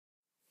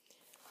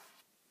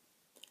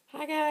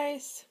Hi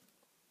guys!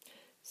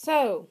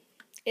 So,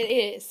 it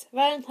is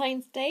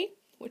Valentine's Day,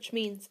 which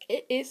means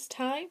it is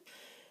time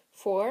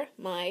for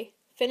my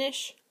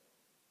Finish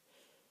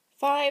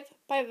 5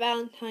 by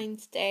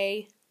Valentine's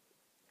Day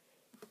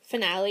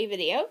finale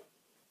video.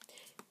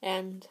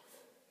 And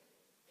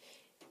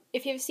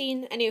if you've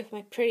seen any of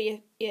my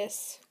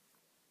previous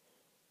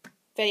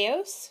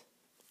videos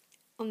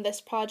on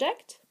this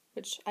project,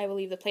 which I will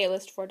leave the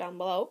playlist for down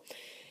below,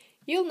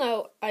 you'll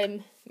know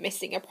I'm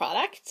missing a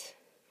product.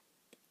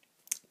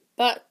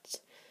 But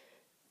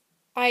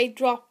I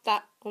dropped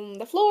that on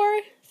the floor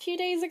a few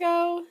days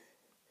ago.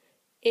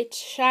 It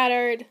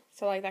shattered,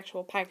 so like the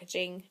actual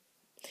packaging.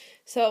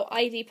 So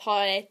I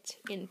depotted it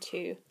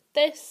into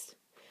this.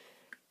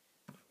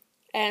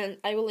 And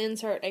I will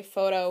insert a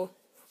photo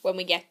when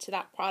we get to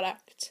that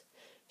product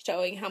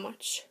showing how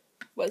much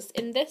was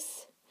in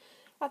this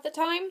at the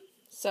time.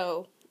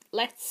 So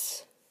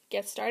let's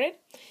get started.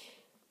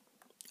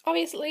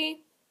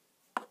 Obviously,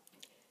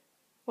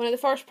 one of the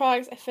first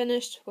products I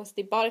finished was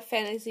the Body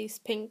Fantasies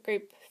Pink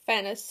Grape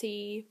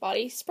Fantasy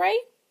Body Spray.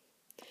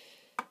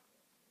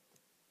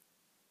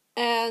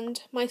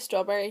 And my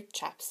strawberry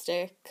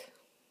chapstick.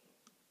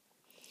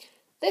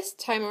 This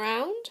time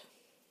around,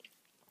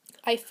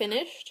 I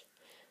finished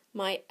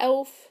my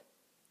e.l.f.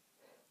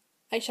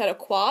 eyeshadow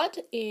quad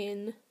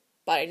in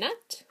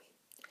Butternut.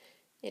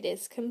 It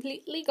is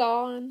completely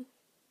gone.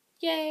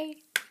 Yay!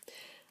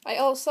 I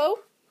also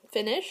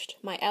finished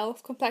my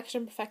e.l.f.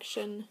 Complexion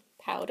Perfection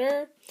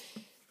powder.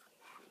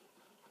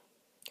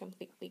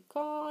 Completely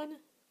gone,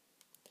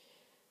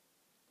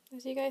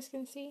 as you guys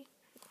can see.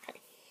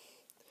 Okay.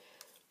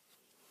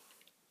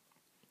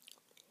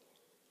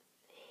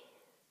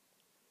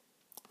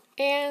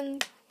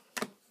 And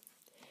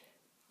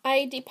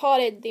I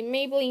depotted the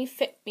Maybelline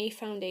Fit Me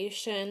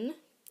foundation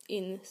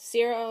in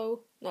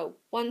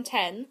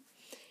 110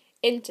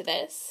 into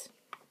this.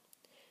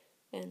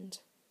 And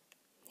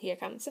here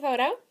comes the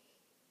photo.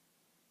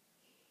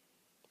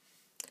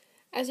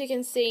 As you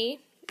can see,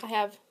 I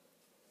have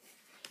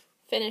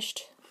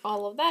finished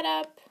all of that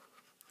up,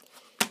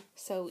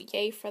 so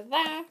yay for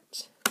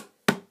that.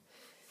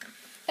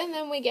 And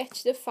then we get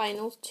to the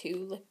final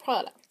two lip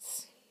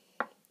products.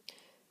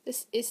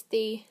 This is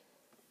the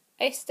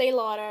Estee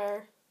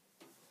Lauder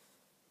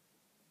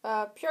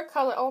Pure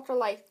Color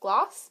Ultralight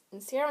Gloss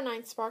in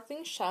 09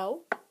 Sparkling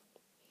Shell.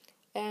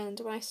 And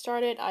when I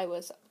started, I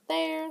was up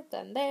there,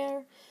 then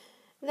there,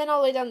 and then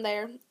all the way down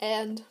there,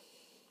 and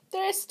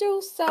there is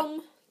still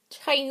some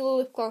tiny little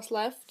lip gloss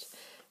left,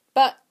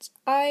 but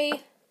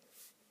I,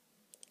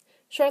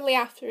 shortly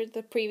after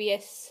the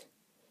previous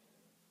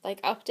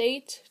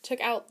update, took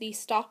out the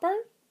stopper,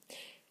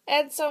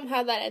 and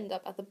somehow that ended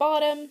up at the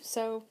bottom.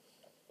 So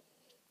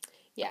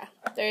yeah,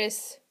 there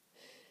is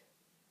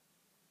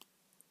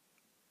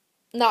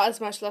not as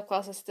much lip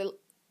gloss as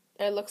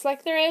it looks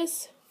like there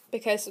is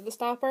because of the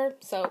stopper.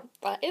 So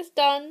that is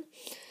done.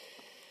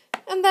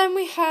 And then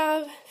we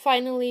have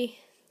finally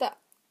the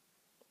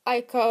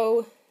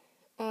Ico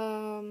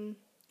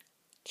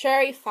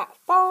Cherry Fat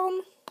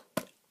Balm,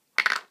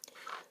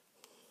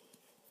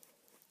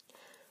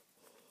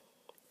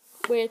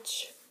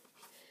 which,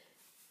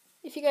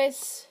 if you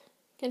guys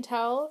can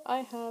tell,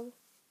 I have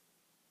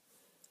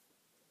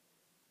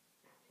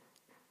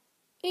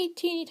a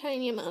teeny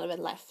tiny amount of it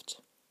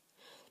left,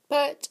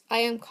 but I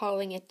am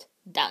calling it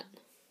done.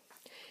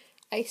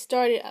 I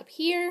started up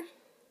here,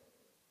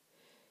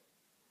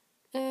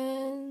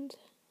 and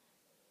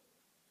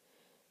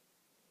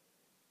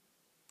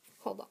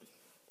hold on.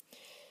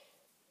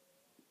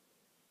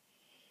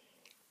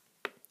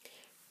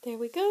 There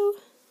we go.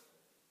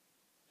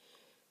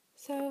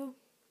 So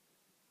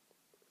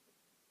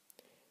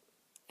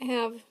I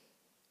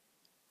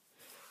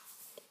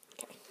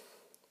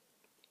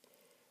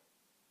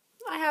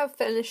have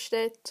finished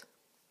it.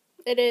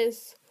 It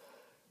is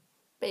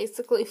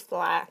basically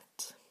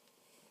flat.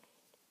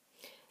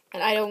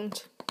 And I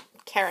don't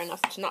care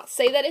enough to not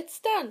say that it's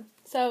done.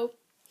 So,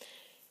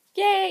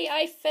 yay,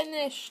 I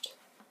finished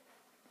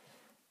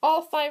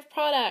all 5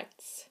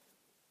 products.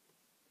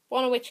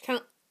 One of which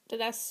counted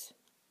as,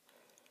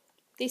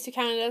 these two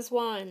counted as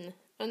one.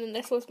 And then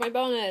this was my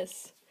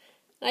bonus.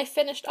 And I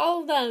finished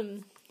all of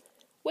them.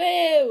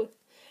 Woo!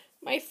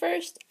 My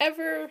first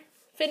ever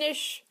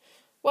finish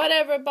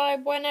whatever by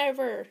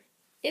whenever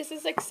is a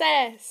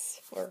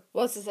success. Or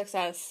was a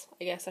success,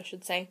 I guess I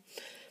should say.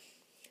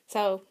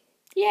 So,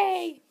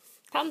 yay!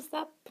 Thumbs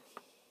up.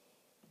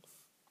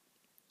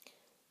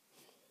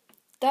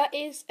 That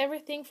is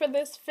everything for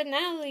this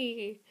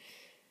finale.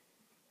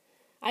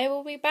 I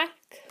will be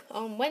back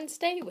on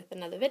Wednesday with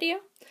another video.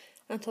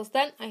 Until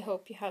then, I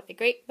hope you have a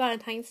great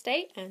Valentine's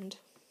Day and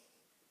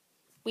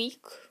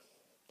week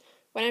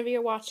whenever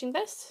you're watching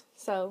this.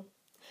 So,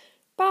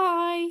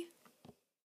 bye!